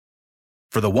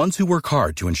For the ones who work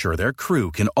hard to ensure their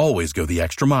crew can always go the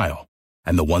extra mile,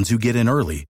 and the ones who get in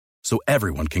early so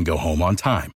everyone can go home on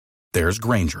time, there's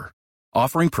Grainger,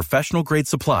 offering professional-grade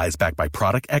supplies backed by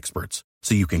product experts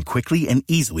so you can quickly and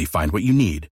easily find what you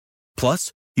need.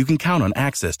 Plus, you can count on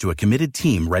access to a committed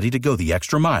team ready to go the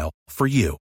extra mile for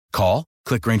you. Call,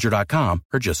 click Grainger.com,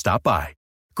 or just stop by.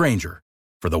 Grainger,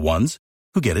 for the ones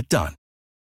who get it done.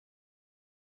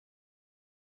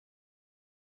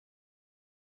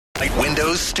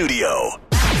 Windows Studio.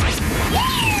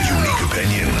 Unique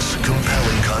opinions,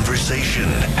 compelling conversation,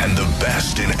 and the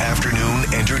best in afternoon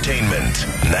entertainment.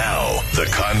 Now, the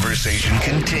conversation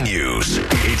continues.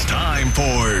 It's time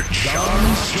for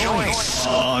John's Choice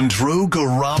on Drew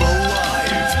Garabo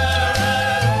Live.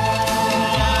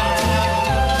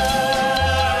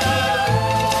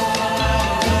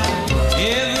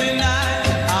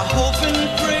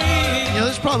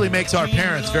 Probably makes our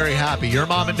parents very happy. Your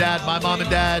mom and dad, my mom and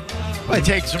dad, probably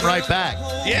takes them right back.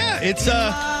 Yeah, it's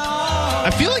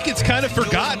I feel like it's kind of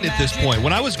forgotten at this point.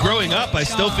 When I was growing up, I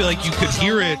still feel like you could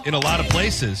hear it in a lot of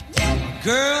places.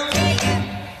 Girl,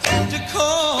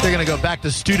 they're going to go back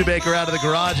to Studebaker out of the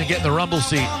garage and get in the rumble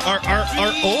seat. Are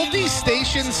oldie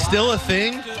stations still a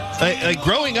thing? Like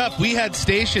growing up, we had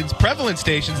stations, prevalent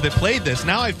stations that played this.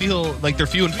 Now I feel like they're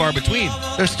few and far between.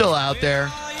 They're still out there.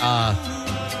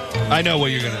 I know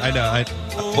what you're going to... I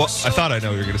thought I know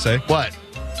what you're going to say. What?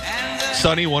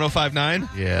 Sunny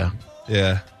 105.9? Yeah.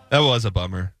 Yeah. That was a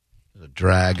bummer. A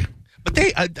drag. But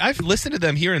I've listened to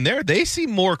them here and there. They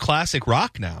seem more classic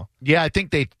rock now. Yeah, I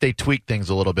think they tweaked things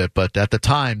a little bit, but at the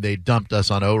time they dumped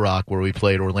us on O-Rock where we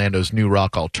played Orlando's new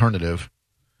rock alternative.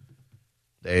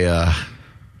 They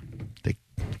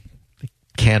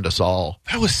canned us all.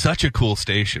 That was such a cool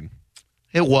station.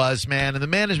 It was, man, and the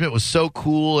management was so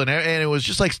cool, and it was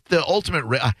just like the ultimate.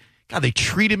 God, they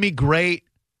treated me great.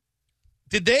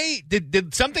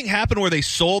 Did something happen where they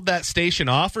sold that station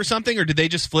off or something, or did they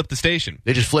just flip the station?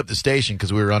 They just flipped the station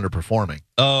because we were underperforming.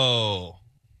 Oh,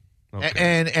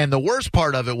 okay. And the worst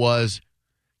part of it was,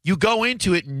 you go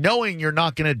into it knowing you're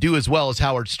not going to do as well as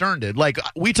Howard Stern did. Like,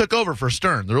 we took over for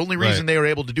Stern. The only reason they were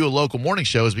able to do a local morning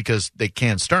show is because they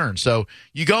canned Stern. So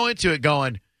you go into it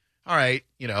going, all right,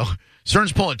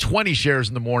 Stern's pulling 20 shares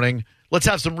in the morning. Let's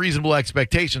have some reasonable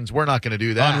expectations. We're not going to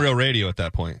do that. On Real Radio at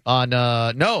that point.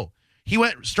 No.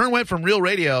 Stern went from Real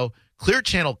Radio. Clear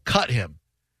Channel cut him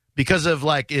because of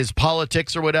like his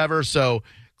politics or whatever. So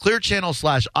Clear Channel /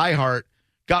 iHeart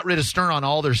got rid of Stern on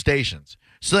all their stations.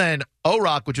 So then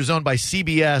O-Rock, which was owned by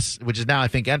CBS, which is now I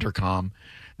think Entercom,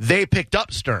 they picked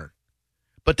up Stern.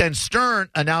 But then Stern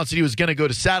announced that he was going to go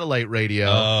to satellite radio.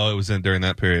 Oh, it was during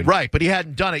that period. Right, but he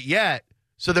hadn't done it yet.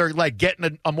 So they're like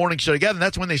getting a morning show together. And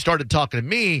that's when they started talking to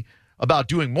me about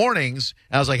doing mornings.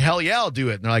 And I was like, hell yeah, I'll do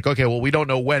it. And they're like, okay, well, we don't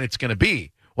know when it's going to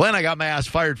be. Well, then I got my ass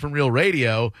fired from Real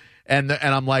Radio. And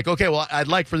I'm like, okay, well, I'd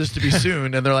like for this to be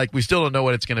soon. And they're like, we still don't know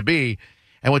when it's going to be.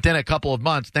 And within a couple of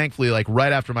months, thankfully, like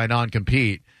right after my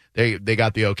non-compete, they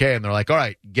got the okay. And they're like, all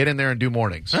right, get in there and do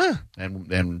mornings. Huh.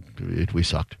 And we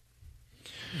sucked.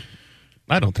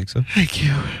 I don't think so. Thank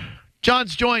you.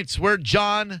 John's Joints, where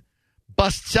John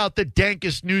busts out the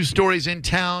dankest news stories in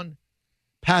town,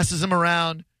 passes them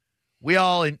around. We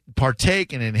all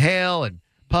partake and inhale and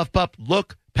puff,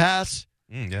 look, pass.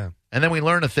 Yeah. And then we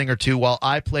learn a thing or two while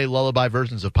I play lullaby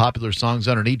versions of popular songs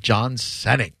underneath John's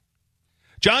setting.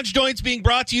 John's Joints being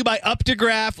brought to you by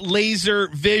Uptograph Laser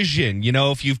Vision.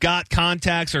 If you've got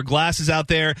contacts or glasses out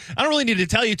there, I don't really need to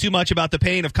tell you too much about the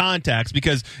pain of contacts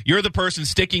because you're the person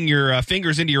sticking your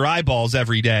fingers into your eyeballs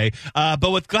every day. But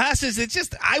with glasses, it's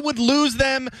just, I would lose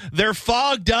them. They're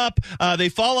fogged up. They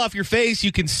fall off your face.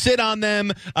 You can sit on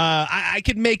them. I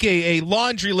could make a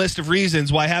laundry list of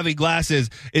reasons why having glasses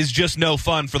is just no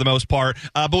fun for the most part.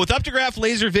 But with Uptograph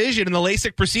Laser Vision and the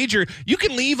LASIK procedure, you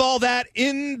can leave all that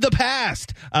in the past.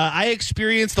 I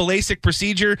experienced the LASIK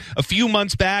procedure a few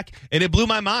months back, and it blew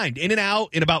my mind. In and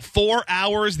out in about 4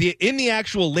 hours, in the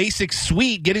actual LASIK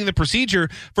suite, getting the procedure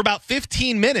for about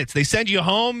 15 minutes. They send you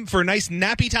home for a nice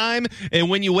nappy time, and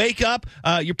when you wake up,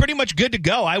 you're pretty much good to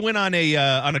go. I went on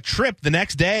a trip the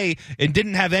next day and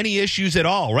didn't have any issues at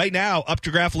all. Right now,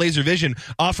 Uptograph Laser Vision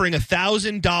offering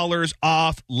 $1,000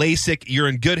 off LASIK. You're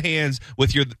in good hands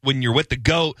when you're with the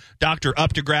GOAT, Dr.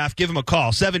 Uptograph. Give him a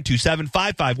call,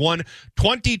 727-551-2020.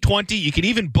 You can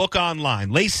even book online.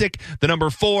 LASIK,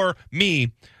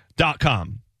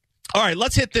 4me.com. All right,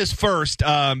 let's hit this first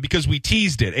because we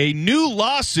teased it. A new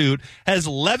lawsuit has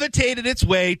levitated its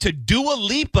way to Dua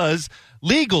Lipa's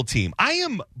legal team. I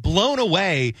am blown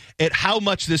away at how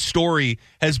much this story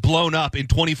has blown up in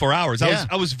 24 hours. Yeah.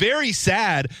 I was very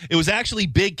sad. It was actually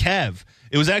Big Kev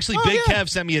It was actually Big Kev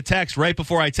sent me a text right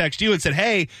before I text you and said,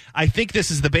 hey, I think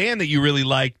this is the band that you really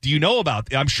like. Do you know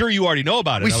about it? I'm sure you already know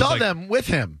about it. We saw them with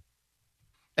him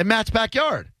at Matt's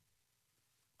backyard.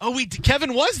 Oh,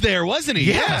 Kevin was there, wasn't he?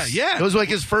 Yes. Yeah. It was like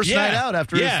his first night out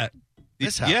after his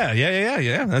house.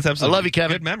 Yeah. That's absolutely. I love you,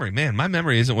 Kevin. Good memory, man. My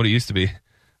memory isn't what it used to be.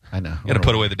 I know. Got to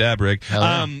put away the dab rig.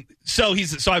 Yeah. So I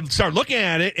started looking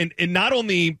at it, and not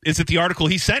only is it the article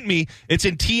he sent me, it's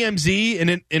in TMZ,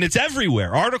 and it's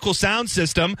everywhere. Article Sound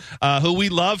System, who we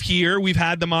love here. We've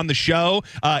had them on the show.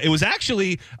 It was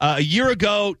actually a year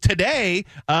ago today,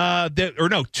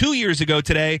 2 years ago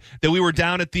today, that we were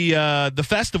down at the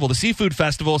festival, the seafood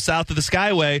festival south of the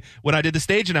Skyway, when I did the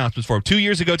stage announcements for him. 2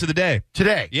 years ago to the day.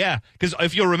 Today. Yeah, because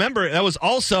if you'll remember, that was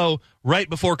also right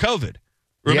before COVID.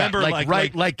 Remember,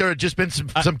 like there had just been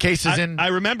some cases in. I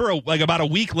remember, about a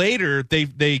week later,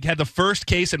 they had the first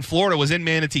case in Florida, was in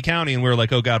Manatee County, and we were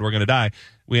like, oh God, we're going to die.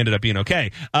 We ended up being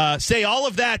okay. Say all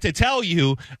of that to tell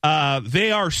you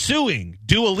they are suing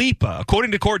Dua Lipa.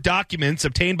 According to court documents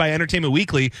obtained by Entertainment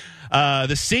Weekly,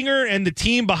 the singer and the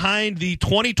team behind the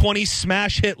 2020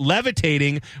 smash hit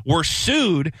Levitating were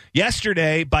sued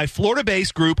yesterday by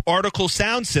Florida-based group Article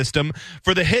Sound System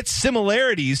for the hit's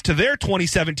similarities to their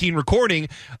 2017 recording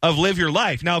of Live Your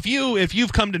Life. Now, if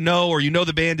you've come to know or you know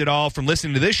the band at all from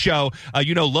listening to this show,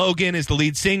 you know Logan is the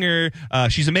lead singer.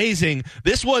 She's amazing.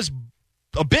 This was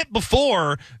a bit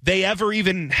before they ever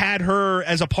even had her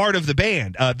as a part of the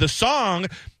band. The song,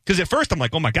 because at first I'm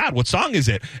like, oh my God, what song is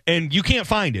it? And you can't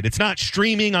find it. It's not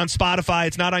streaming on Spotify.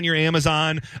 It's not on your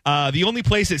Amazon. The only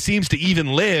place it seems to even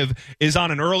live is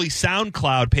on an early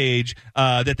SoundCloud page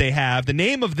that they have. The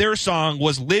name of their song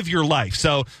was Live Your Life.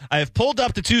 So I have pulled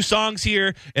up the two songs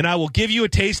here, and I will give you a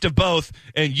taste of both,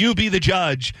 and you be the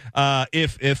judge.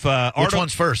 Which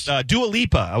one's first? Dua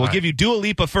Lipa. I will give you Dua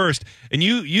Lipa first, and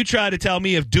you try to tell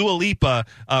me if Dua Lipa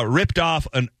ripped off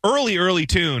an early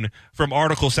tune from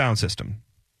Article Sound System.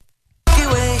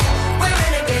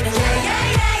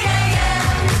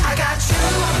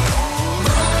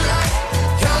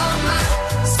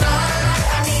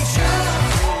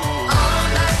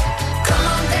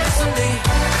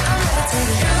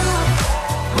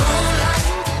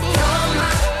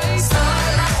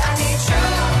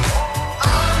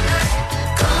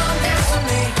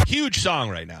 Huge song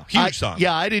right now. Huge song.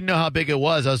 Yeah, I didn't know how big it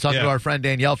was. I was talking to our friend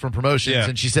Danielle from Promotions,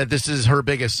 and she said this is her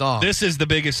biggest song. This is the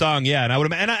biggest song, yeah.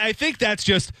 And I think that's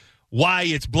just why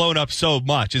it's blown up so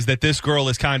much, is that this girl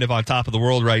is kind of on top of the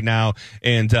world right now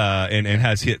and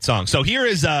has hit songs. So here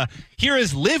is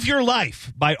Live Your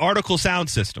Life by Article Sound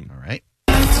System. All right.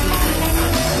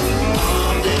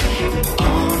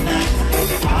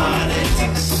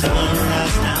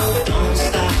 Sunrise now, don't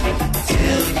stop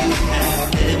till you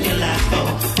have lived your life,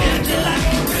 lived your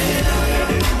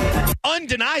life.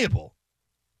 Undeniable.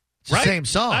 It's the same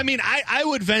song. I mean, I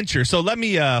would venture. So let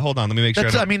me hold on. Let me make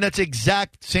sure. That's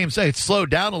exact same song. It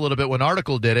slowed down a little bit when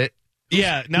Article did it.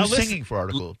 Now who's singing for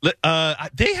Article?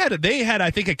 They had I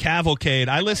think a cavalcade.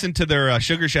 I listened to their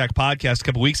Sugar Shack podcast a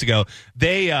couple weeks ago.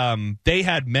 They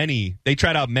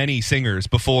tried out many singers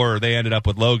before they ended up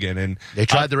with Logan, and they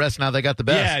tried the rest. Now they got the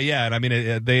best. Yeah. And I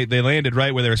mean, they landed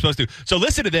right where they were supposed to. So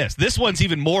listen to this. This one's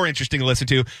even more interesting to listen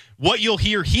to. What you'll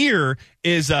hear here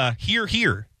is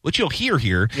here. What you'll hear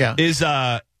here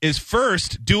is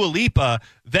first Dua Lipa,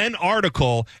 then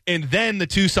Article, and then the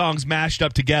two songs mashed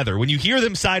up together. When you hear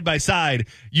them side by side,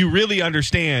 you really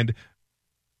understand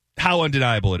how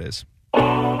undeniable it is.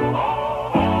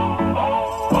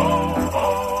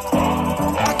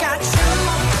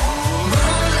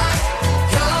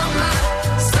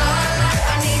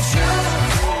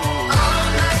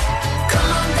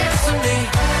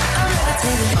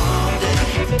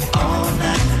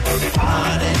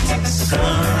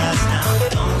 Sunrise now,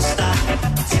 don't stop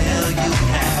till you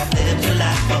have lived your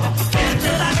life, lived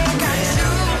your life.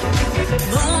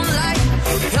 Moonlight,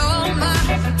 you're my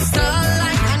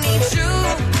starlight. I need you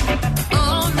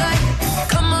all night.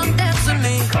 Come on, dance with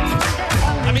me.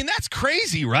 I mean, that's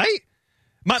crazy, right?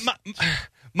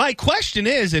 My question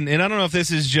is, and I don't know if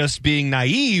this is just being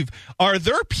naive, are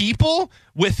there people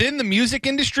within the music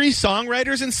industry,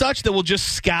 songwriters and such, that will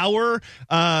just scour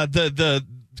the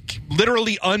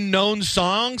literally unknown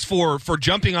songs for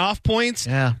jumping off points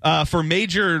for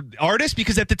major artists?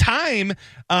 Because at the time,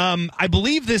 I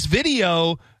believe this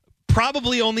video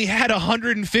probably only had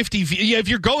 150 views. If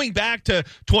you're going back to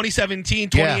 2017,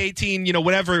 2018,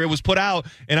 whenever it was put out,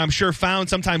 and I'm sure found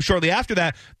sometime shortly after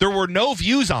that, there were no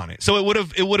views on it. So it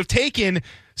would have taken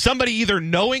somebody either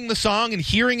knowing the song and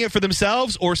hearing it for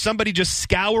themselves, or somebody just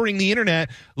scouring the internet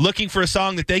looking for a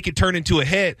song that they could turn into a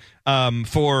hit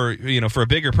for a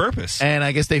bigger purpose. And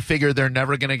I guess they figure they're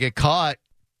never going to get caught.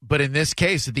 But in this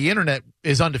case, the internet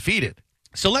is undefeated.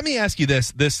 So let me ask you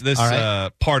this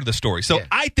right. Part of the story. So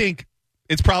I think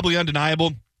it's probably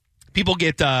undeniable. People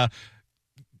get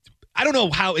I don't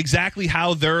know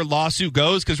how their lawsuit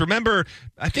goes, because remember,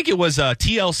 I think it was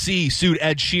TLC sued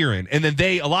Ed Sheeran, and then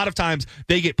a lot of times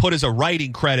they get put as a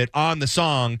writing credit on the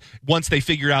song once they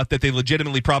figure out that they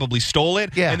legitimately probably stole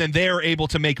it, and then they're able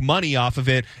to make money off of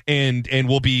it and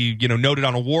will be noted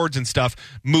on awards and stuff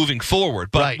moving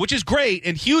forward. But which is great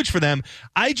and huge for them.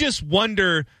 I just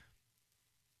wonder.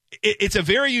 It's a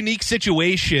very unique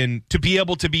situation to be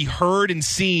able to be heard and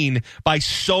seen by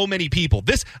so many people.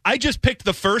 I just picked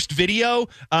the first video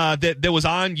that was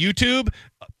on YouTube.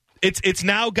 It's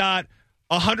now got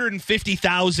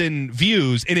 150,000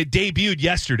 views, and it debuted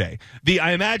yesterday.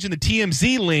 I imagine the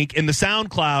TMZ link in the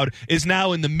SoundCloud is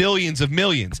now in the millions of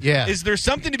millions. Yeah. Is there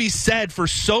something to be said for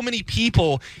so many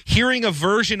people hearing a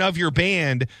version of your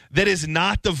band that is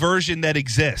not the version that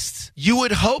exists? You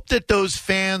would hope that those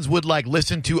fans would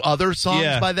listen to other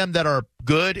songs by them that are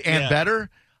good and better.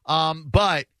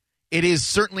 But it is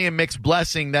certainly a mixed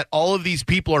blessing that all of these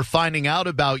people are finding out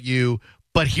about you,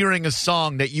 but hearing a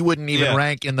song that you wouldn't even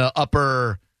rank in the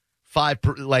upper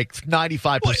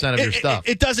 95% of your stuff.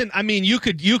 It doesn't. I mean, you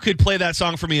could play that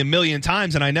song for me a million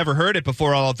times, and I never heard it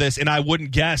before all of this, and I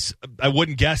wouldn't guess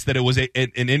that it was an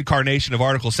incarnation of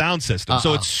Article Sound System.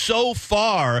 So it's so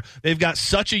far. They've got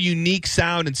such a unique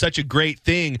sound and such a great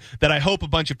thing that I hope a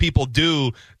bunch of people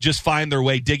do just find their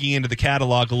way digging into the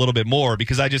catalog a little bit more,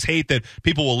 because I just hate that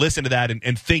people will listen to that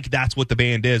and think that's what the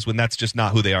band is when that's just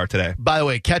not who they are today. By the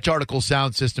way, catch Article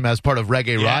Sound System as part of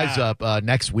Reggae Rise Up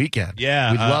next weekend.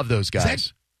 Yeah. We'd love those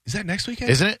guys. Is that next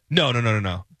weekend? Isn't it? No.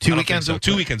 2 weekends so.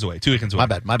 2 weekends away. 2 weekends away.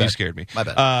 My bad. You scared me. My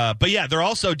bad. But yeah,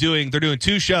 they're doing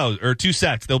 2 shows or 2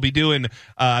 sets. They'll be doing,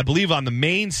 I believe, on the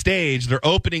main stage. They're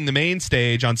opening the main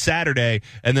stage on Saturday,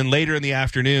 and then later in the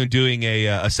afternoon doing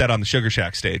a set on the Sugar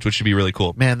Shack stage, which should be really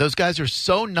cool. Man, those guys are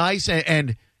so nice,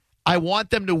 and I want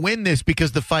them to win this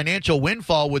because the financial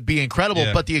windfall would be incredible,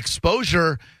 but the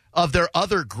exposure of their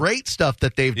other great stuff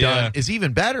that they've done is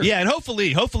even better. Yeah, and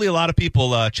hopefully a lot of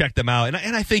people check them out.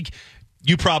 And I think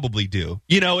you probably do.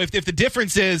 If the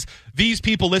difference is these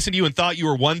people listened to you and thought you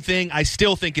were one thing, I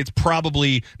still think it's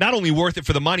probably not only worth it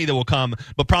for the money that will come,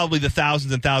 but probably the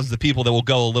thousands and thousands of people that will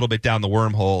go a little bit down the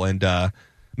wormhole, and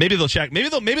maybe they'll check. Maybe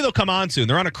they'll come on soon.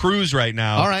 They're on a cruise right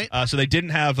now. All right. So they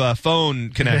didn't have a phone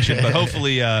connection, but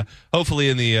hopefully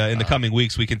in the coming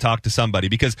weeks we can talk to somebody,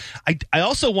 because I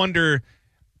also wonder.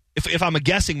 If I'm a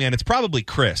guessing man, it's probably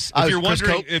Chris. If you're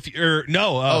wondering, Chris Chris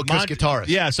guitarist.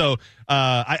 Yeah, so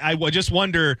I just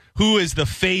wonder who is the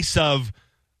face of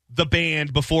the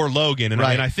band before Logan, and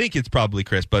I think it's probably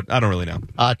Chris, but I don't really know.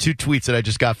 2 tweets that I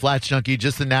just got. Flat Chunky,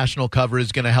 just the national cover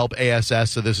is going to help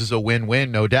ASS, so this is a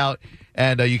win-win, no doubt.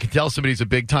 And you can tell somebody's a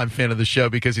big-time fan of the show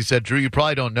because he said, Drew, you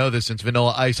probably don't know this since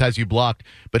Vanilla Ice has you blocked,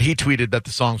 but he tweeted that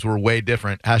the songs were way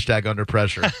different. # under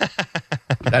pressure.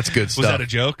 That's good stuff. Was that a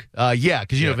joke? Yeah,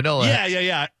 because, Vanilla.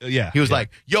 Yeah. He was like,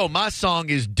 yo, my song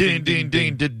is din, din,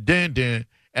 din, din, din, din,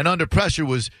 and Under Pressure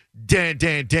was dan,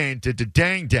 dan, dan, dan,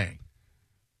 dang, dang.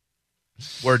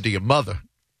 Word to your mother.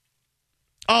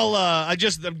 I'm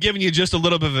giving you just a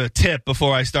little bit of a tip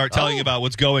before I start telling you about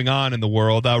what's going on in the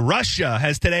world. Russia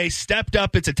has today stepped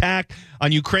up its attack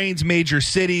on Ukraine's major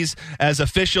cities as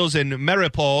officials in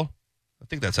Mariupol, I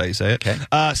think that's how you say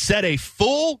it, said a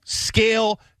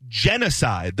full-scale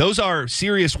genocide, those are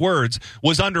serious words,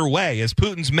 was underway as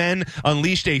Putin's men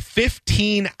unleashed a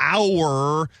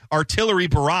 15-hour artillery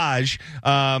barrage,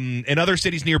 and other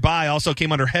cities nearby also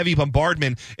came under heavy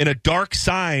bombardment in a dark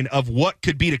sign of what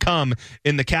could be to come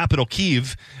in the capital,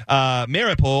 Kyiv.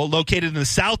 Mariupol, located in the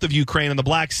south of Ukraine on the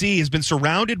Black Sea, has been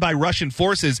surrounded by Russian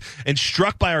forces and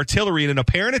struck by artillery in an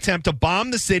apparent attempt to bomb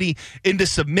the city into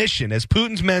submission as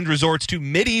Putin's men resorts to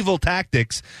medieval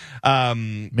tactics.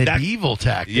 Medieval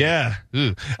tactics? Yeah.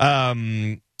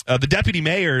 The deputy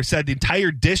mayor said the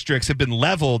entire districts have been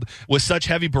leveled with such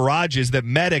heavy barrages that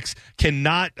medics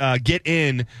cannot get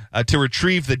in to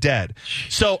retrieve the dead.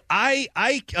 So I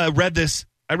read this.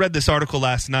 I read this article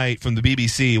last night from the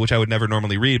BBC, which I would never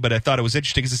normally read, but I thought it was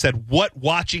interesting because it said what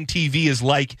watching TV is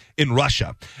like in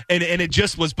Russia. And it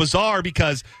just was bizarre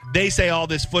because they say all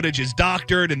this footage is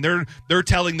doctored and they're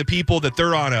telling the people that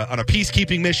they're on a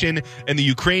peacekeeping mission and the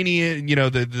Ukrainian,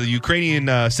 the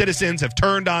Ukrainian citizens have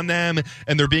turned on them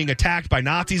and they're being attacked by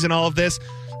Nazis and all of this.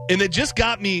 And it just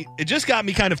got me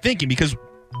kind of thinking, because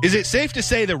is it safe to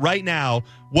say that right now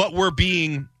what we're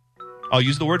being I'll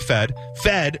use the word fed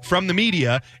from the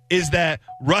media is that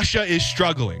Russia is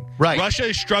struggling. Right. Russia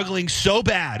is struggling so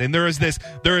bad, and there is this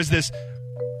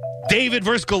David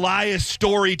versus Goliath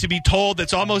story to be told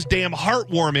that's almost damn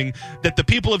heartwarming, that the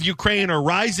people of Ukraine are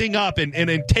rising up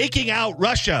and taking out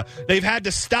Russia. They've had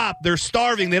to stop. They're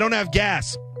starving. They don't have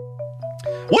gas.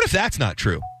 What if that's not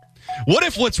true? What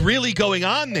if what's really going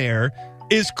on there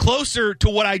is closer to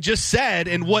what I just said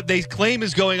and what they claim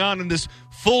is going on in this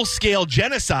full-scale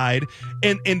genocide,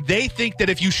 and they think that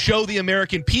if you show the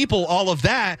American people all of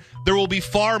that, there will be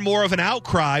far more of an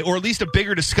outcry, or at least a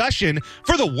bigger discussion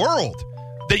for the world,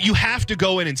 that you have to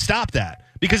go in and stop that.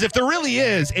 Because if there really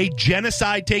is a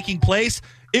genocide taking place,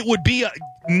 it would be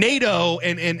NATO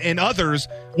and others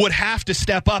would have to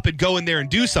step up and go in there and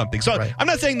do something. So right. I'm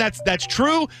not saying that's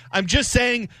true. I'm just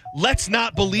saying let's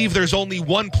not believe there's only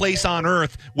one place on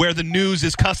earth where the news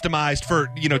is customized for,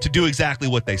 to do exactly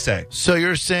what they say. So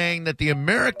you're saying that the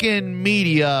American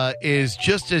media is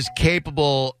just as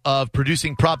capable of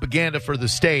producing propaganda for the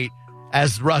state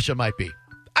as Russia might be?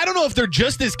 I don't know if they're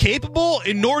just as capable,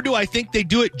 and nor do I think they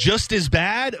do it just as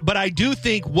bad, but I do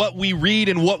think what we read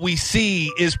and what we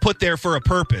see is put there for a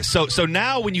purpose. So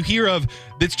now when you hear of,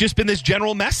 it's just been this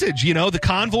general message, the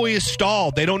convoy is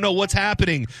stalled. They don't know what's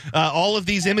happening. All of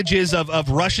these images of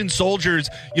Russian soldiers,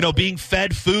 being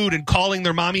fed food and calling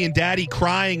their mommy and daddy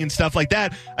crying and stuff like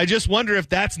that. I just wonder if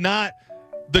that's not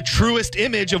the truest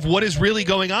image of what is really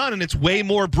going on, and it's way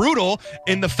more brutal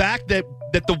in the fact that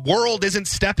the world isn't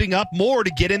stepping up more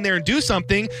to get in there and do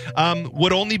something.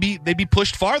 They'd be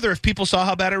pushed farther if people saw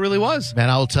how bad it really was. Man,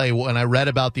 I will tell you, when I read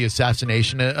about the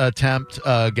assassination attempt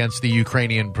against the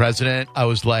Ukrainian president, I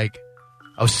was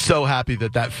so happy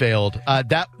that failed.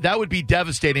 That would be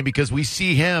devastating because we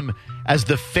see him as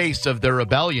the face of the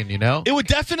rebellion, It would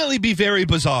definitely be very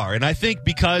bizarre. And I think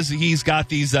because he's got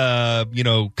these,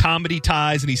 comedy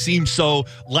ties and he seems so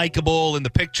likable and the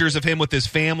pictures of him with his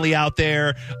family out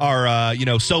there are,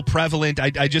 so prevalent.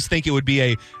 I just think it would be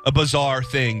a bizarre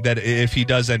thing that if he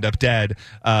does end up dead,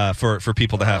 for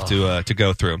people to have to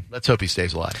go through. Let's hope he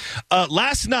stays alive.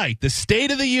 Last night, the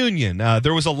State of the Union,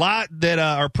 there was a lot that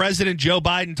our President Joe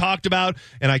Biden talked about,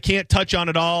 and I can't touch on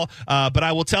it all, but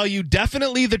I will tell you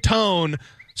definitely the tone,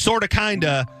 sort of, kind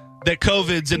of, that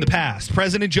COVID's in the past.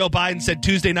 President Joe Biden said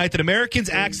Tuesday night that Americans'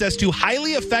 access to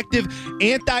highly effective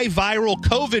antiviral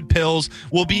COVID pills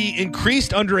will be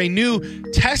increased under a new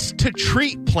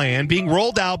test-to-treat plan being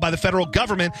rolled out by the federal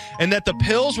government, and that the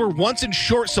pills were once in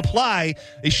short supply.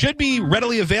 They should be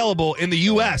readily available in the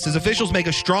U.S. as officials make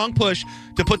a strong push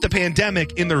to put the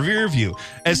pandemic in the rear view.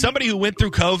 As somebody who went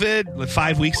through COVID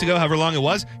 5 weeks ago, however long it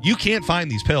was, you can't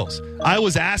find these pills. I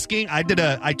was asking, I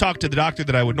talked to the doctor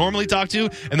that I would normally talk to,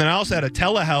 and then I also had a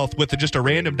telehealth with just a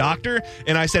random doctor,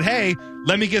 and I said, hey,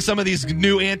 let me get some of these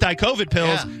new anti-COVID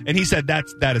pills, and he said that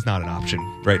is not an option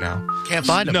right now. Can't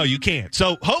find them. No, you can't.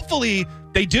 So hopefully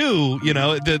they do,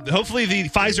 hopefully the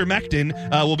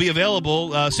Pfizer-Mectin will be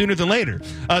available sooner than later.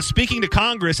 Speaking to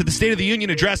Congress at the State of the Union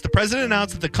address, the president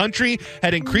announced that the country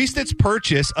had increased its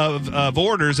purchase of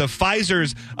orders of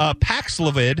Pfizer's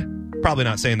Paxlovid, probably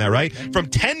not saying that right, from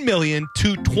 10 million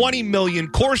to 20 million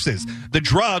courses. The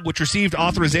drug, which received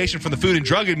authorization from the Food and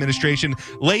Drug Administration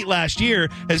late last year,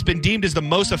 has been deemed as the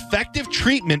most effective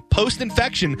treatment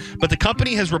post-infection, but the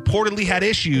company has reportedly had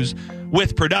issues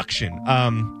with production.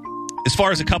 As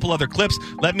far as a couple other clips,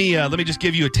 let me just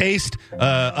give you a taste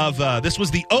of this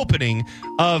was the opening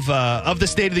of the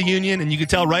State of the Union, and you can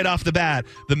tell right off the bat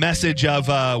the message of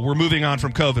we're moving on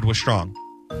from COVID was strong.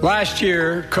 Last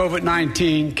year,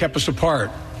 COVID-19 kept us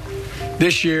apart.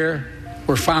 This year,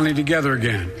 we're finally together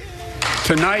again.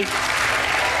 Tonight,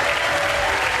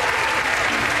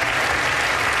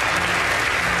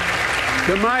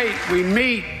 we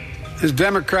meet as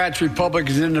Democrats,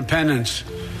 Republicans, and Independents,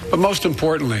 but most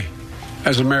importantly,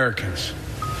 as Americans,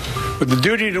 with the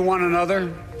duty to one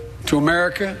another, to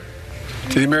America,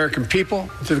 to the American people,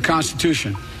 to the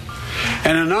Constitution,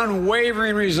 and an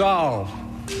unwavering resolve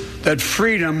that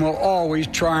freedom will always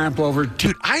triumph over.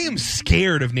 Dude, I am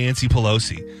scared of Nancy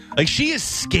Pelosi. She is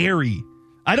scary.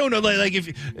 I don't know,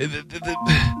 if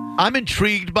I'm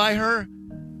intrigued by her.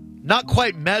 Not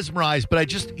quite mesmerized,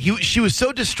 but she was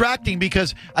so distracting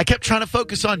because I kept trying to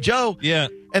focus on Joe. Yeah.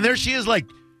 And there she is,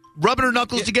 rubbing her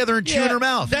knuckles together and chewing her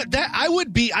mouth.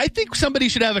 I think somebody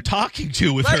should have a talking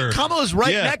to with her. Kamala's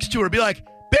next to her. Be like,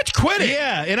 bitch, quit it.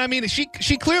 Yeah, and I mean, she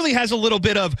clearly has a little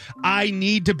bit of, I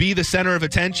need to be the center of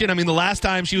attention. I mean, the last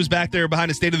time she was back there behind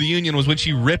the State of the Union was when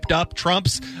she ripped up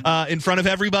Trump's in front of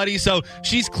everybody. So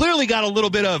she's clearly got a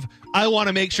little bit of, I want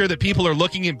to make sure that people are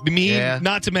looking at me,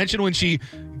 not to mention when she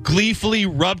gleefully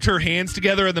rubbed her hands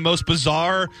together in the most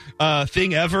bizarre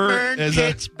thing ever. Burn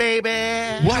pits,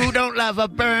 baby. What? Who don't love a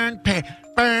burn pit?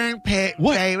 Burn pit,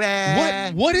 What?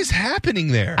 baby. What is happening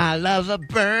there? I love a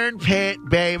burn pit,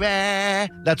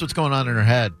 baby. That's what's going on in her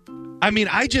head. I mean,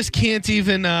 I just can't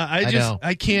even.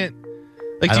 I can't.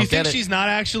 Like, I do don't you think get it. she's not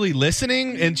actually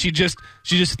listening, and she just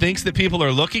thinks that people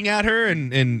are looking at her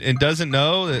and doesn't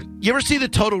know that? You ever see the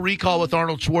Total Recall with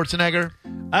Arnold Schwarzenegger?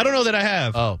 I don't know that I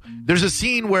have. Oh, there's a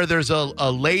scene where there's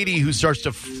a lady who starts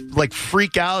to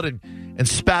freak out and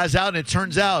spaz out, and it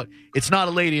turns out it's not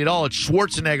a lady at all. It's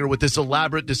Schwarzenegger with this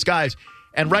elaborate disguise.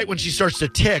 And right when she starts to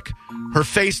tick, her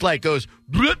face like goes,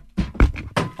 bloop,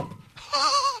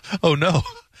 Oh no.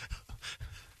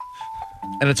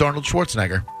 and it's Arnold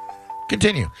Schwarzenegger.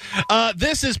 Continue.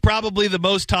 This is probably the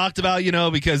most talked about,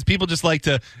 because people just like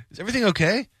to. Is everything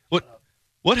okay?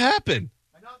 What happened?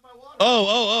 I knocked my water.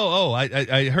 Oh!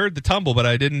 I heard the tumble, but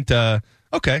I didn't.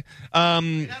 Okay. It had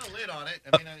a lid on it.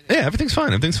 Yeah, everything's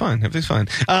fine. Everything's fine.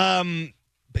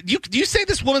 Do you say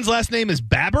this woman's last name is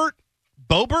Babbert?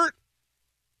 Bobert?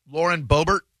 Lauren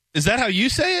Boebert. Is that how you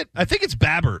say it? I think it's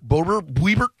Babbert.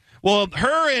 Weebert. Well,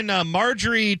 her and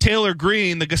Marjorie Taylor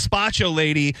Greene, the gazpacho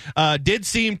lady, did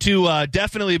seem to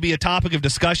definitely be a topic of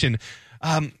discussion.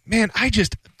 Man, I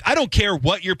don't care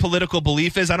what your political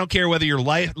belief is. I don't care whether you're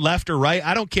left or right.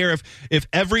 I don't care if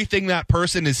everything that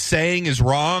person is saying is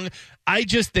wrong. I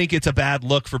just think it's a bad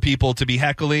look for people to be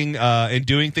heckling and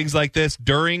doing things like this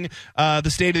during the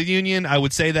State of the Union. I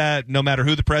would say that no matter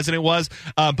who the president was.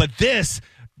 But this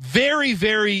very,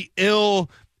 very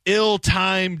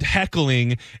ill-timed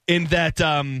heckling in that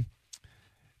I'll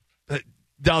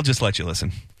just let you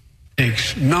listen.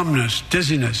 Aches, numbness,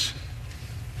 dizziness.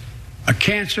 A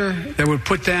cancer that would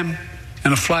put them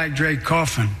in a flag draped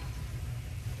coffin.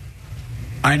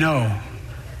 I know.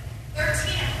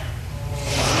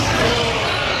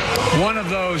 One of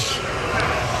those.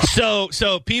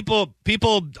 So people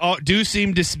do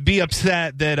seem to be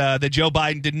upset that Joe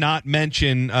Biden did not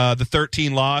mention the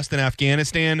 13 lost in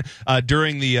Afghanistan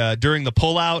during the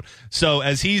pullout. So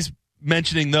as he's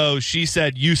mentioning those, she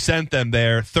said you sent them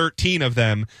there, 13 of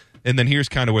them, and then here's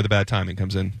kind of where the bad timing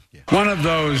comes in. One of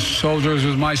those soldiers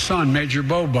was my son, Major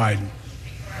Bo Biden.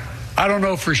 I don't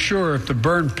know for sure if the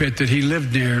burn pit that he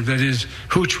lived near, that his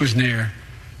hooch was near,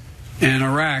 in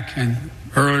Iraq and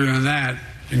earlier than that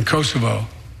in Kosovo,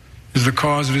 is the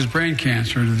cause of his brain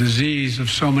cancer, the disease of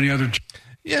so many other.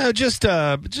 Yeah, just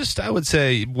I would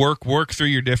say work through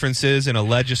your differences in a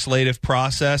legislative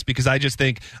process, because I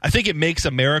think it makes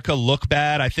America look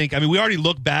bad. I mean we already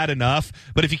look bad enough,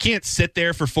 but if you can't sit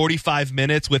there for 45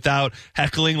 minutes without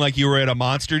heckling like you were at a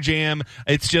Monster Jam,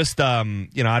 it's just I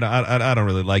don't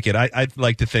really like it. I'd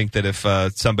like to think that if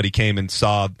somebody came and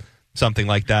saw something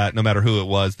like that, no matter who it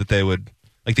was, that they would.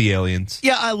 Like the aliens.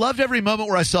 Yeah, I loved every moment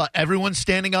where I saw everyone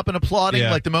standing up and applauding,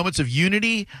 like the moments of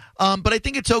unity. But I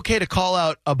think it's okay to call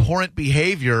out abhorrent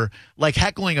behavior, like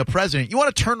heckling a president. You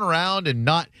want to turn around and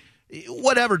not,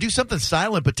 do something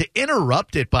silent, but to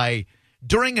interrupt it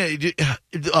during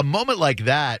a moment like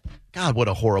that, God, what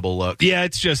a horrible look. Yeah,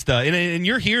 it's just, and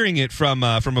you're hearing it from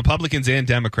Republicans and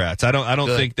Democrats. I don't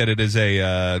think that it is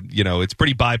it's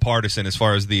pretty bipartisan as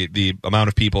far as the amount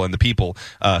of people and the people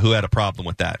who had a problem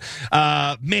with that.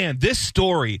 Man, this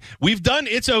story, we've done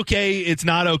It's Okay, It's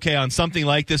Not Okay on something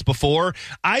like this before.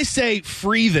 I say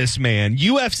free this man.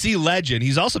 UFC legend.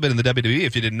 He's also been in the WWE,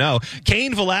 if you didn't know.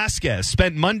 Cain Velasquez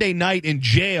spent Monday night in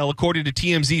jail, according to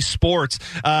TMZ Sports.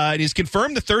 And he's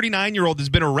confirmed the 39-year-old has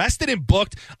been arrested and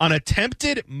booked on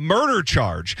attempted murder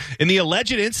charge. In the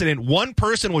alleged incident, one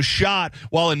person was shot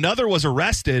while another was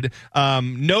arrested,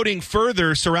 noting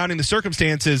further surrounding the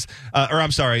circumstances,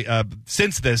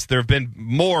 since this, there have been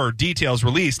more details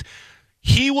released.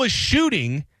 He was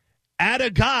shooting at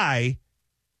a guy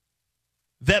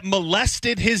that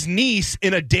molested his niece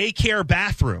in a daycare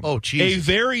bathroom. Oh, Jesus.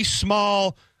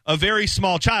 A very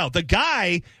small child. The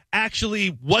guy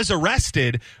actually was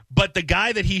arrested, but the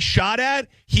guy that he shot at,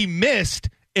 he missed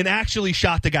and actually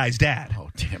shot the guy's dad. Oh,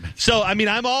 damn it. So, I mean,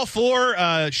 I'm all for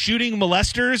shooting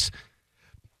molesters,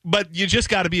 but you just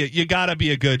got to be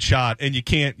a good shot, and you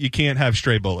can't have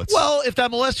stray bullets. Well, if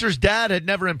that molester's dad had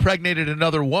never impregnated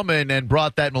another woman and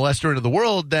brought that molester into the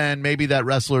world, then maybe that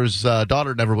wrestler's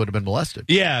daughter never would have been molested.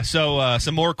 Yeah, so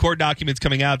some more court documents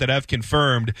coming out that have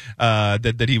confirmed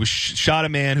that he was shot a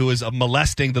man who was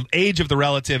molesting. The age of the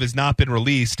relative has not been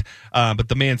released, but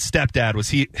the man's stepdad was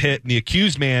hit, and the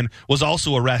accused man was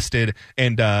also arrested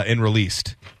and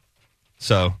released.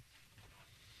 So...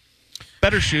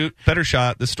 Better shoot, better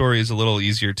shot. This story is a little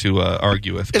easier to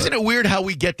argue with. Isn't it weird how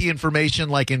we get the information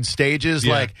like in stages?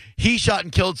 Yeah. Like, he shot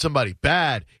and killed somebody.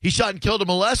 Bad. He shot and killed a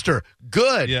molester.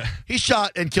 Good. Yeah. He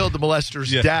shot and killed the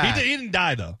molester's Yeah. dad. He didn't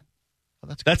die, though.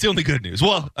 Well, That's the only good news.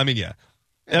 Well, I mean, yeah.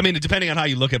 I mean, depending on how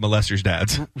you look at molesters'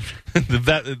 dads,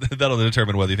 that'll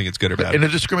determine whether you think it's good or bad. In a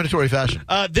discriminatory fashion.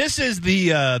 This is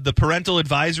the parental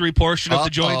advisory portion of the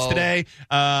joints today.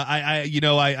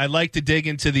 I like to dig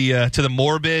into the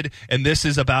morbid, and this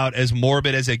is about as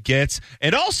morbid as it gets.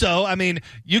 And also, I mean,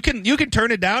 you can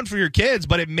turn it down for your kids,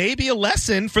 but it may be a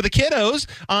lesson for the kiddos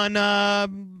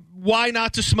on why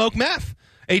not to smoke meth.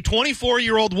 A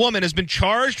 24-year-old woman has been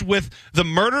charged with the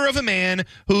murder of a man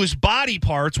whose body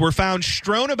parts were found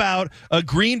strewn about a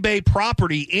Green Bay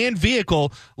property and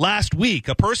vehicle last week.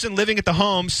 A person living at the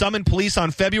home summoned police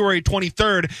on February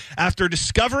 23rd after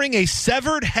discovering a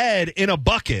severed head in a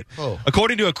bucket. Oh.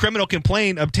 According to a criminal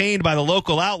complaint obtained by the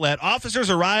local outlet, officers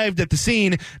arrived at the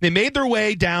scene. They made their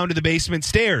way down to the basement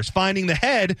stairs, finding the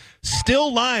head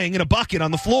still lying in a bucket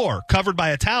on the floor, covered by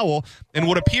a towel, and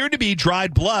what appeared to be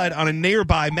dried blood on a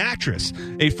nearby mattress.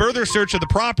 A further search of the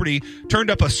property turned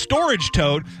up a storage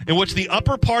tote in which the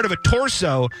upper part of a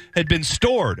torso had been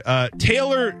stored.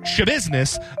 Taylor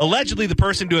Shabiznis, allegedly the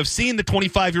person to have seen the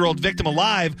 25-year-old victim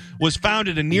alive, was found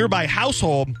at a nearby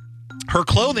household. Her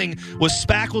clothing was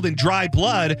spackled in dried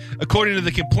blood, according to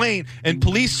the complaint, and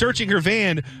police searching her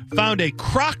van found a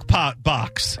crock pot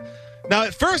box. Now,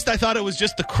 at first, I thought it was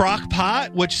just the crock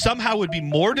pot, which somehow would be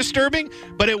more disturbing,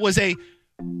 but it was a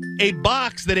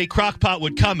box that a crock pot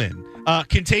would come in,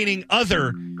 containing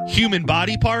other human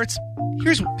body parts.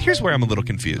 Here's where I'm a little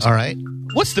confused. All right.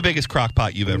 What's the biggest crock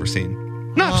pot you've ever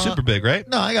seen? Not super big, right?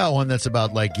 No, I got one that's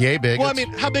about like yay big. Well, I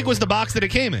mean, how big was the box that it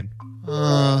came in?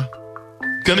 Let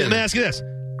me ask you this: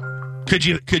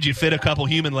 Could you fit a couple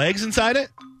human legs inside it?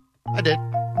 I did.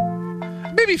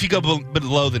 Maybe if you go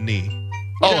below the knee.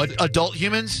 Adult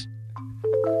humans?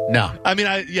 No. I mean,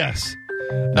 yes.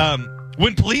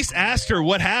 When police asked her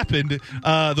what happened,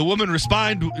 the woman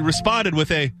responded with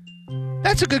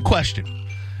 "That's a good question."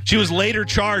 She was later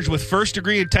charged with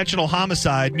first-degree intentional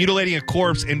homicide, mutilating a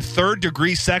corpse, and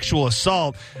third-degree sexual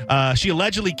assault. She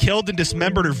allegedly killed and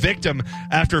dismembered her victim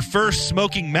after first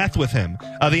smoking meth with him.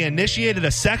 They initiated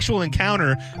a sexual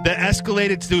encounter that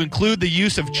escalated to include the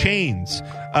use of chains.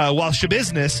 While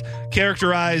Shabiznis,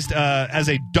 characterized as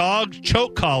a dog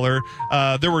choke collar,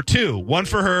 there were two, one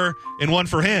for her and one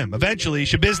for him. Eventually,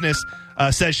 Shabiznis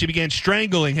says she began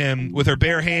strangling him with her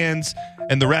bare hands,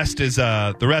 and the rest is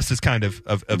kind of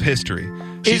history.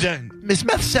 Is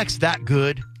meth sex that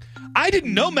good? I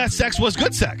didn't know meth sex was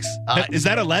good sex. Is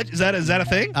that a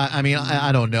thing? I mean,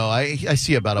 I don't know. I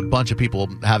see about a bunch of people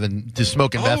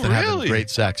smoking meth and having great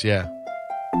sex. Yeah.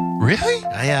 Really?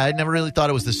 Yeah, I never really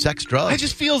thought it was the sex drug. It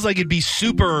just feels like it'd be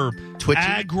super twitchy,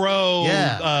 aggro,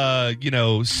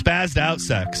 spazzed out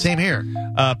sex. Same here.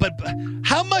 But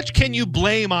how much can you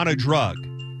blame on a drug?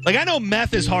 Like, I know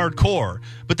meth is hardcore,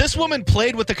 but this woman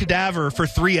played with the cadaver for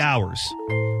 3 hours.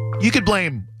 You could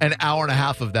blame an hour and a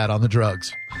half of that on the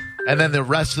drugs. And then the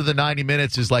rest of the 90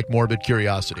 minutes is like morbid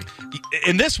curiosity.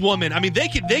 And this woman, I mean, they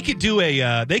could do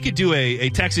a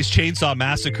Texas Chainsaw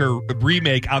Massacre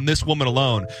remake on this woman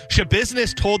alone.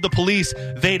 Shabiznis told the police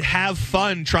they'd have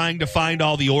fun trying to find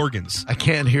all the organs. I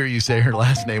can't hear you say her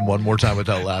last name one more time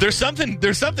without laughing. There's something.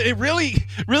 It really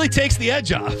takes the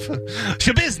edge off.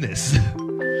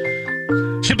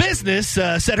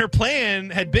 Shabiznis said her plan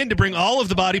had been to bring all of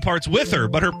the body parts with her,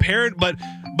 but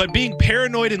but being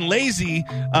paranoid and lazy,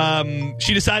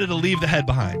 she decided to leave the head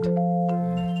behind.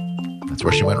 That's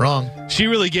where she went wrong. She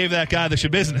really gave that guy the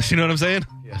Shabiznis. You know what I'm saying?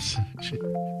 Yes.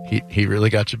 He really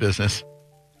got your business.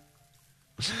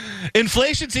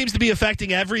 Inflation seems to be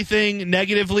affecting everything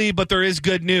negatively, but there is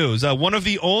good news. One of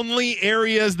the only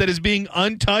areas that is being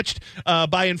untouched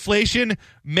by inflation,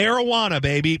 marijuana,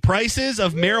 baby. Prices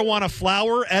of marijuana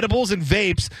flower, edibles, and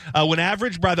vapes, when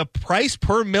averaged by the price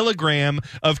per milligram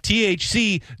of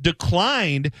THC,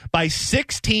 declined by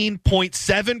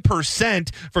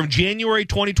 16.7% from January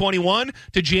 2021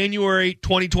 to January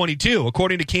 2022,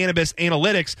 according to Cannabis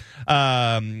Analytics,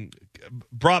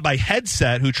 brought by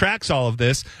Headset, who tracks all of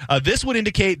this. This would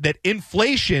indicate that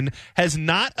inflation has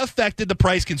not affected the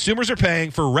price consumers are paying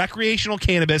for recreational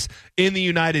cannabis in the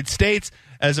United States.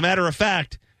 As a matter of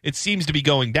fact, it seems to be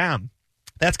going down.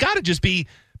 That's got to just be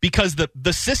because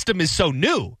the system is so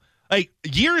new. Like,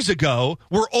 years ago,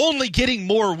 we're only getting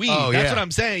more weed. That's what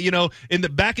I'm saying. You know,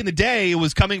 back in the day, it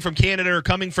was coming from Canada or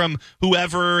coming from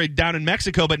whoever down in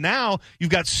Mexico. But now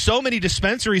you've got so many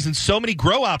dispensaries and so many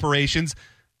grow operations.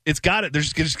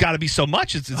 There's just got to be so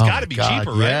much. It's got to be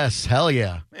cheaper, right? Yes, hell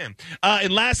yeah. Man.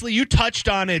 And lastly, you touched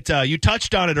on it. You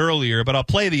touched on it earlier, but I'll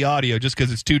play the audio just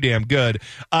because it's too damn good.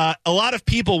 A lot of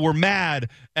people were mad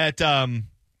at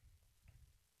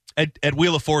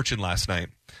Wheel of Fortune last night.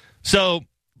 So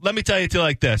let me tell you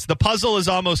like this: the puzzle is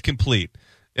almost complete,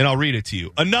 and I'll read it to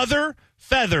you. Another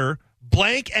feather,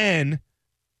 blank N,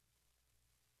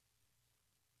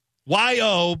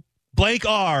 Y-O, blank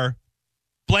R,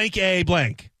 blank A,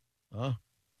 blank. Oh.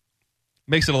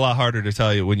 Makes it a lot harder to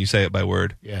tell you when you say it by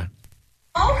word. Yeah.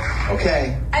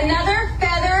 Okay. Another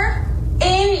feather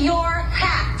in your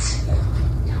hat.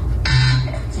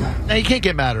 Now, you can't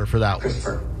get mad at her for that one.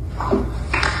 Christopher.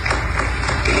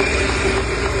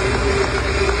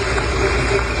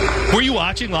 Were you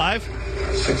watching live?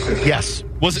 650. Yes.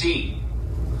 Was it? G.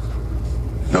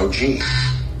 No G.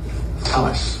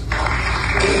 Thomas.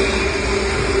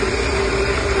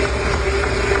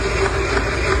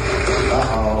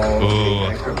 Ooh,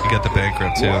 you got the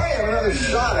bankrupt too. Well, I have another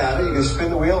shot at it. You can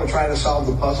spin the wheel and try to solve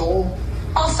the puzzle.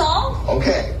 I'll solve.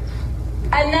 Okay.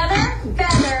 Another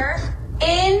feather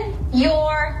in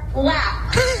your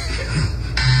lap.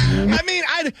 I mean,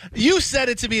 you said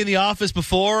it to me in the office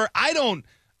before.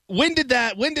 When did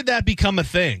that become a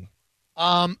thing?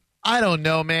 I don't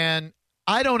know, man.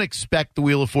 I don't expect the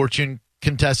Wheel of Fortune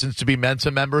contestants to be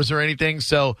Mensa members or anything,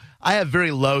 so I have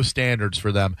very low standards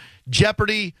for them.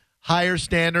 Jeopardy, higher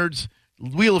standards.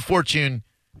 Wheel of Fortune,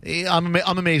 I'm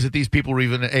amazed that these people were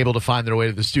even able to find their way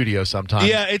to the studio sometimes.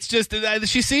 Yeah, it's just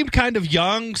she seemed kind of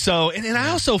young, so and I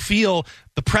also feel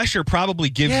the pressure probably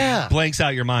blanks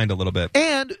out your mind a little bit.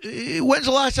 And when's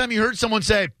the last time you heard someone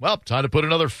say, well, time to put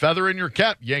another feather in your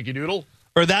cap, Yankee Doodle?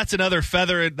 Or that's another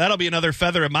feather. That'll be another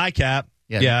feather in my cap.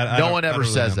 Yeah, no one ever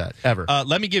says that, ever.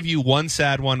 Let me give you one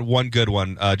sad one, one good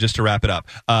one, just to wrap it up.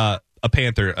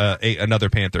 Another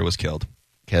panther was killed.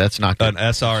 Okay, that's not good.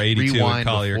 An SR-82 in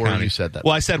Collier County. You said that.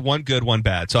 Well, I said one good, one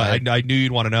bad. So I knew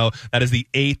you'd want to know. That is the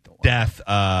 8th death.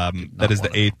 That is the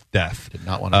 8th death. Did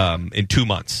not want to know. In 2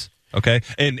 months. Okay,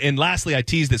 and lastly, I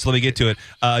teased it, so let me get to it.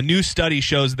 A new study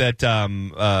shows that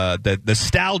that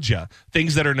nostalgia,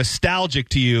 things that are nostalgic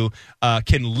to you,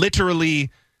 can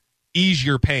literally ease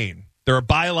your pain. There are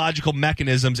biological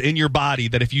mechanisms in your body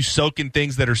that if you soak in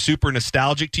things that are super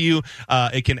nostalgic to you,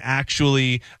 it can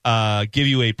actually give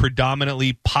you a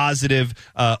predominantly positive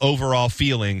overall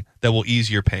feeling that will ease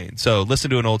your pain. So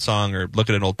listen to an old song or look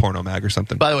at an old porno mag or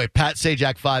something. By the way, Pat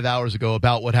Sajak 5 hours ago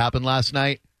about what happened last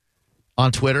night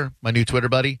on Twitter, my new Twitter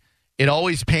buddy. It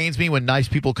always pains me when nice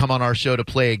people come on our show to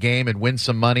play a game and win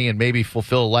some money and maybe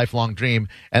fulfill a lifelong dream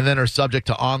and then are subject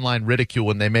to online ridicule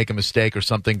when they make a mistake or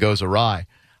something goes awry.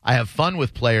 I have fun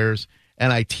with players,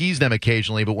 and I tease them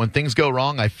occasionally, but when things go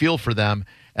wrong, I feel for them,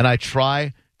 and I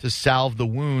try to salve the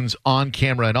wounds on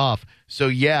camera and off. So,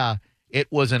 yeah, it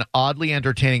was an oddly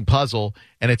entertaining puzzle,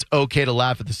 and it's okay to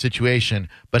laugh at the situation,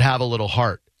 but have a little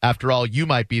heart. After all, you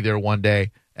might be there one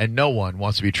day, and no one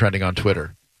wants to be trending on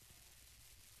Twitter.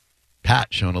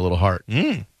 Pat showing a little heart.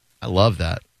 I love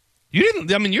that. You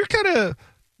didn't, I mean, you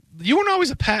weren't always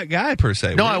a Pat guy, per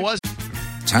se. No, I was.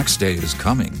 Tax day is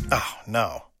coming. Oh,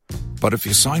 no. But if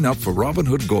you sign up for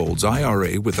Robinhood Gold's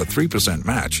IRA with a 3%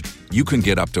 match, you can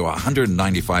get up to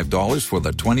 $195 for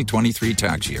the 2023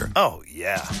 tax year. Oh,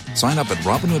 yeah. Sign up at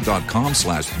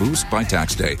Robinhood.com/boost by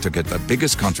tax day to get the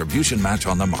biggest contribution match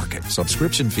on the market.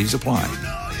 Subscription fees apply.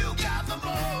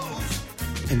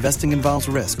 Investing involves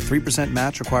risk. 3%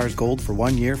 match requires gold for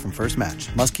 1 year from first match.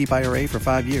 Must keep IRA for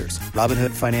 5 years.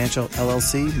 Robinhood Financial,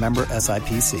 LLC, member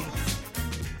SIPC.